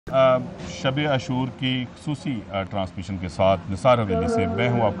शब आशूर की खसूसी ट्रांसमिशन के साथ निसार हवेली से मैं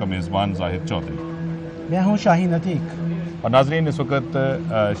हूं आपका मेज़बान जाहिद चौधरी। मैं हूं शाहीन अतीक। और नाज़रीन, इस वक्त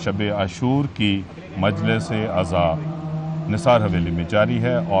शब आशूर की मजलिस-ए-आज़ा निसार हवेली में जारी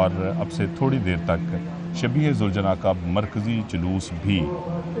है और अब से थोड़ी देर तक शबीह ज़ुलजना का मरकज़ी जुलूस भी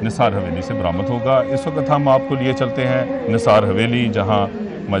निसार हवेली से बरामद होगा। इस वक्त हम आपको लिए चलते हैं निसार हवेली, जहां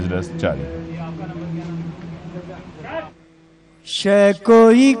मजलिस जारी है। शे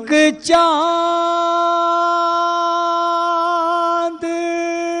कोई चांद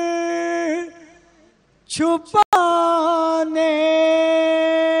छुपाने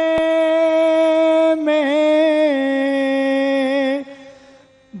में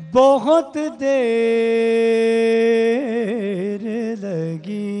बहुत देर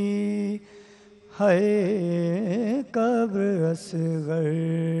लगी है कब्र असगर।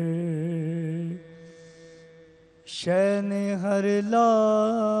 शैन हर लाश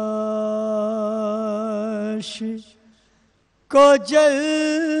को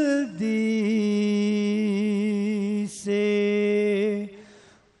जल्दी से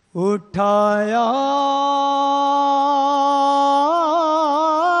उठाया,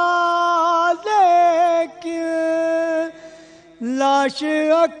 लेकिन लाश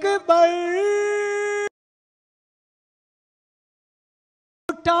अकबर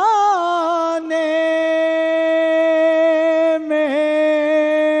उठाने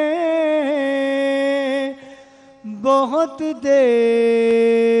बहुत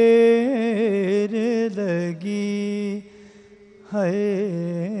देर लगी है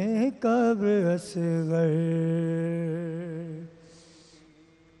कब्र असगर।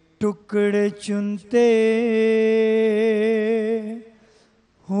 टुकड़े चुनते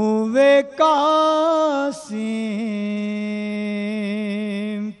हुए कासिम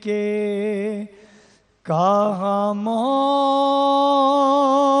के कहाँ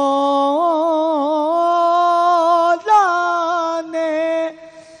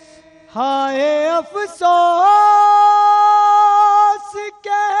अफसोस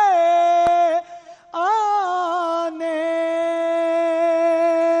के आने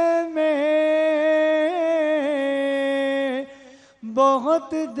में बहुत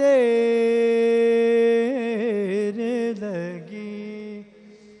देर लगी।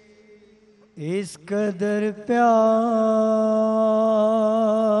 इस कदर प्यास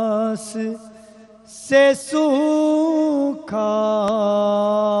से सूखा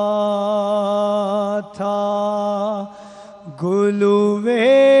था गुलुवे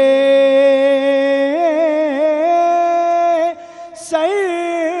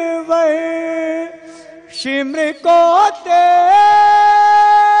सरवर, शिम्र को तेग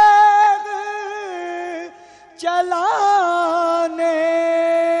चलाने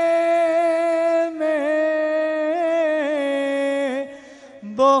में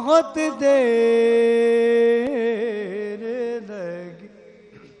बहुत देर लगी।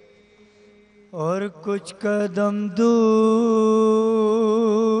 और कुछ कदम दूर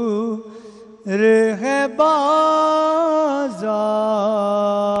है बाजार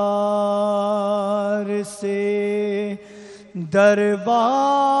से दरबार,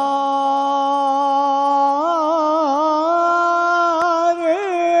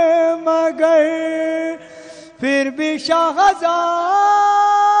 मगर फिर भी शहज़ादी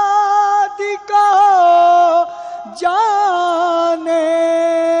को जाने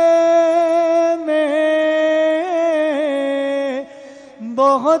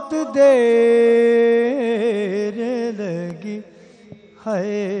बहुत देर लगी है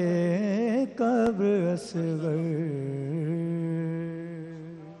कब्र असगर।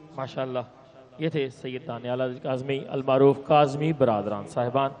 माशाअल्लाह, ये थे सैयद दानियाल काज़मी अल-मारूफ काज़मी बरादरान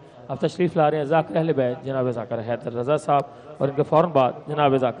साहिबान। अब तशरीफ़ ला रहे हैं ज़ाकिर अहले बैत जनाब ज़ाकिर हैदर रज़ा साहब और इनके फ़ौरन बाद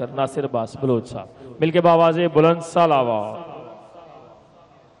जनाब ज़ाकिर नासिर अब्बास बलोच साहब मिलके बावाज़े बुलंद सलावत।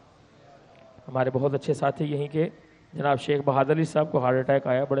 हमारे बहुत अच्छे साथी यहीं के जनाब शेख बहादुर अली साहब को हार्ट अटैक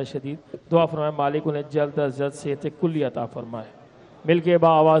आया बड़ा शदीद, दुआ फरमाए मालिक उन्हें जल्द अज जल्द सेहत कुल्ली अता फरमाए। मिलके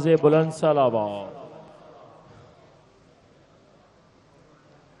बावाज़े बुलंद सलावत।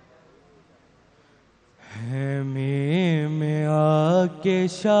 में आके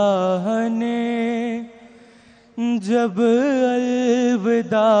शाह ने जब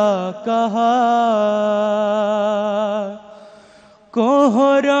अलविदा कहा,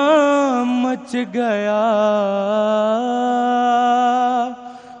 कोहराम मच गया,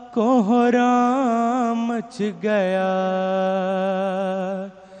 कोहराम मच गया,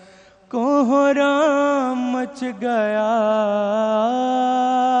 कोहराम मच गया,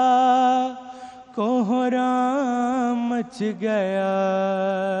 कोहराम मच गया।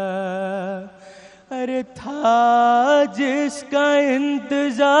 ارے تھا جس کا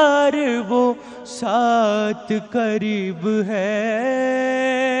انتظار وہ ساتھ قریب ہے،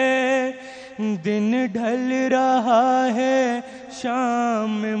 دن ڈھل رہا ہے شام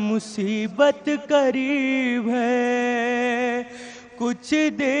میں مصیبت قریب ہے، کچھ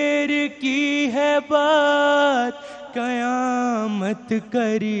دیر کی ہے بات قیامت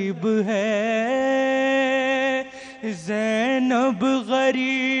قریب ہے، زینب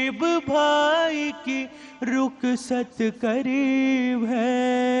غریب بھائی کی رخصت قریب ہے،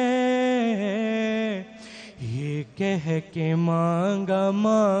 یہ کہہ کے مانگا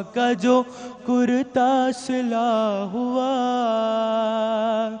ماں کا جو کرتا سلا ہوا،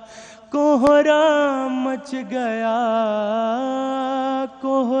 کوہرام مچ گیا،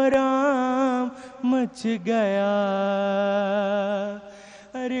 کوہرام مچ گیا،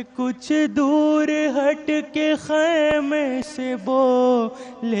 ارے کچھ دور ہٹ کے خیمے سے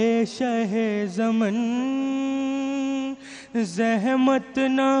بولے شہ زمن، زحمت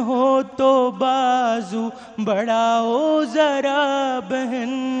نہ ہو تو بازو بڑھاؤ ذرا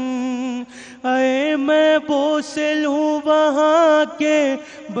بہن، اے میں بوسل ہوں وہاں کے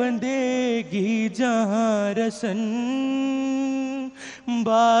بندھے گی جہاں رسن،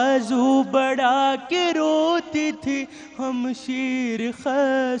 بازو بڑھا کے روتی تھی ہمشیر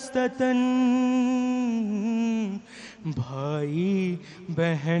خستتاً، بھائی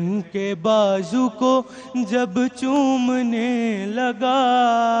بہن کے بازو کو جب چومنے لگا،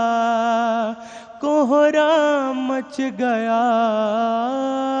 کوہرام مچ گیا،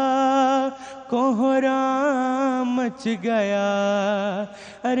 کوہرام مچ گیا،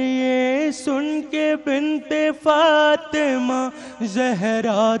 ارے یہ سن کے بنت فاطمہ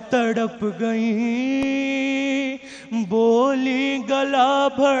زہرا تڑپ گئیں، بولی گلا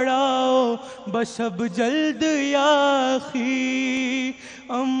بھڑاؤ بس اب جلد یا اخی،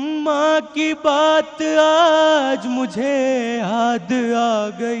 اماں کی بات آج مجھے یاد آ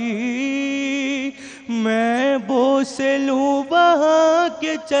گئی، میں بوسے لوں وہاں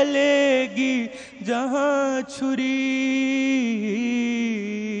کے چلے گی جہاں چھری،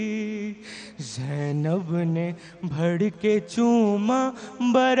 زینب نے بھڑ کے چوما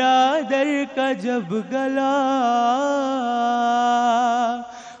برادر کا جب گلا،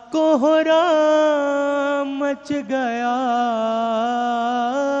 کوہرام مچ گیا،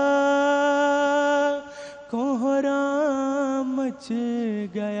 کوہرام مچ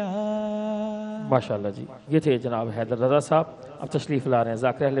گیا۔ ماشاءاللہ جی، یہ تھے جناب حیدر رضا صاحب۔ اب تشریف لا رہے ہیں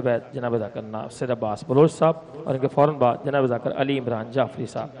ذاکر اہل بیت جناب ذاکر ناصر عباس بلوچ صاحب، اور ان کے فوراً بعد جناب ذاکر علی عمران جعفری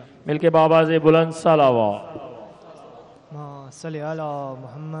صاحب، مل کے بآواز بلند صلوات۔ صلی علی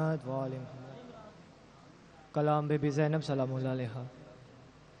محمد و آل محمد۔ کلام بی بی زینب سلام اللہ علیہا۔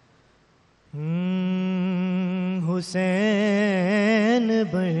 حسین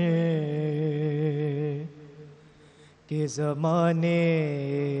بن کے زمانے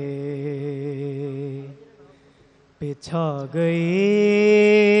پہ چھا گئی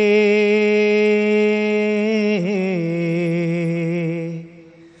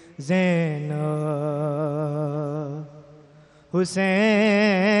زینب،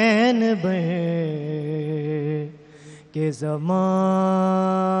 حسین بن کے زمانے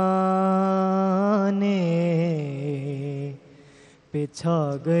پہ چھا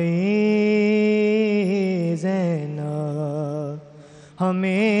گئی زینب،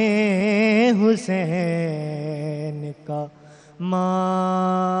 ہمیں حسین کا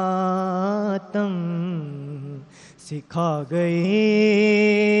ماتم سکھا گئی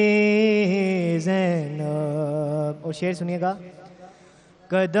زینب۔ اور شعر سنیے گا،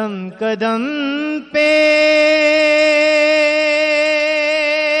 قدم قدم پہ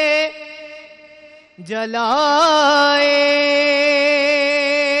جلائے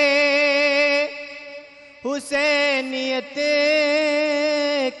حسینیت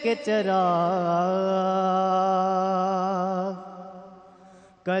کے چراغ،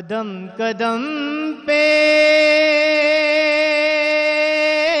 قدم قدم پہ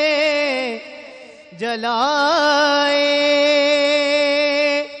جلائے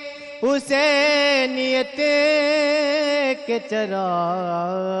حسینیت کے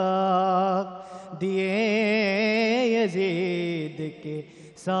چراغ، دیے یزید کے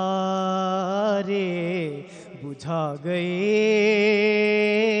سارے بجھا گئے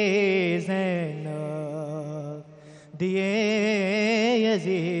زینب، دیے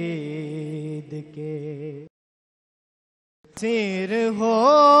یزید کے سیر ہو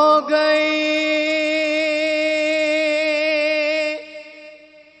گئی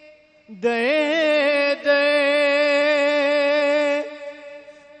دے دے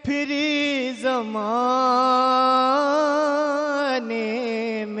پھری زمانے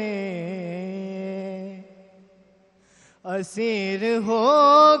میں، اسیر ہو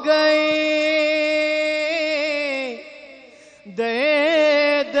گئے دے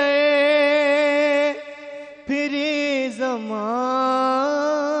دے پھری زمانے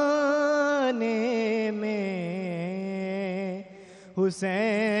میں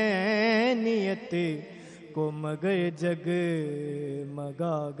حسینیت کو مگر جگ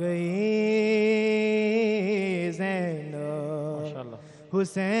مگا گئی زینب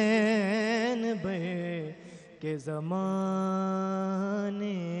حسین بھر کے زمانے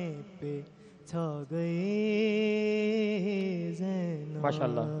پہ چھا گئی زینب.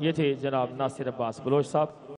 ماشاءاللہ یہ تھے جناب ناصر عباس بلوچ صاحب.